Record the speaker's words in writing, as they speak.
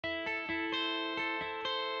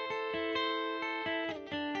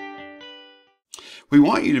We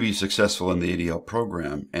want you to be successful in the ADL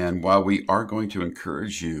program, and while we are going to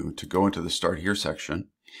encourage you to go into the Start Here section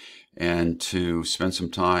and to spend some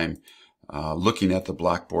time looking at the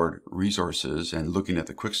Blackboard resources and looking at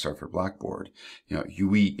the Quick Start for Blackboard,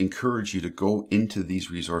 we encourage you to go into these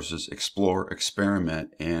resources, explore,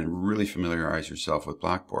 experiment, and really familiarize yourself with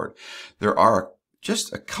Blackboard. There are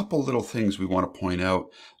just a couple little things we want to point out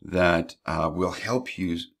that will help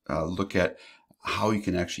you look at how you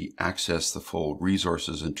can actually access the full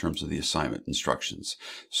resources in terms of the assignment instructions.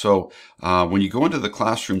 So when you go into the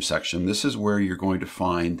classroom section, this is where you're going to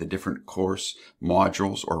find the different course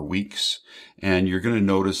modules or weeks, and you're going to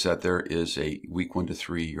notice that there is a week 1 to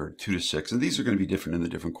 3 or 2 to 6, and these are going to be different in the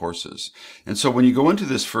different courses. And so when you go into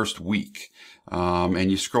this first week and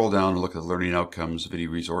you scroll down and look at the learning outcomes, video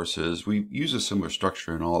resources, we use a similar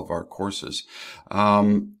structure in all of our courses.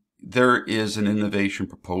 There is an innovation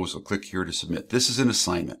proposal. Click here to submit. This is an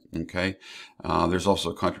assignment, okay? There's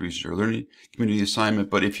also a contribution to your learning community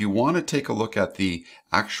assignment, but if you want to take a look at the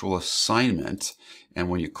actual assignment,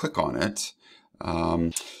 and when you click on it,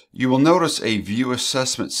 you will notice a view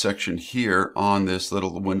assessment section here on this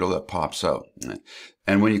little window that pops out.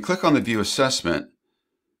 And when you click on the view assessment,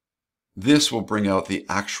 this will bring out the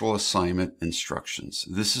actual assignment instructions.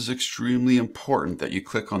 This is extremely important that you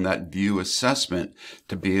click on that view assessment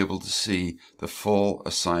to be able to see the full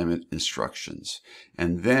assignment instructions.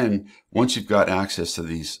 And then once you've got access to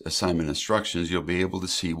these assignment instructions, you'll be able to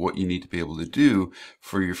see what you need to be able to do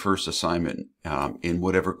for your first assignment in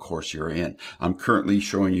whatever course you're in. I'm currently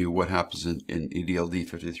showing you what happens in ADLD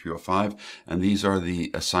 5305, and these are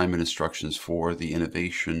the assignment instructions for the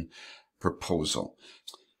innovation proposal.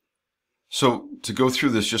 So to go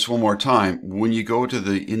through this just one more time, when you go to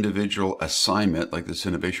the individual assignment, like this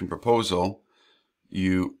innovation proposal,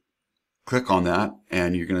 you click on that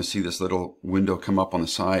and you're going to see this little window come up on the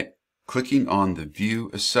side. Clicking on the view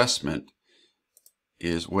assessment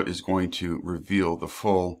is what is going to reveal the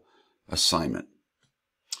full assignment.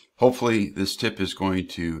 Hopefully this tip is going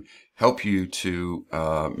to help you to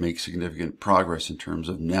make significant progress in terms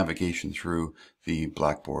of navigation through the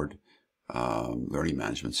Blackboard learning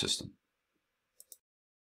management system.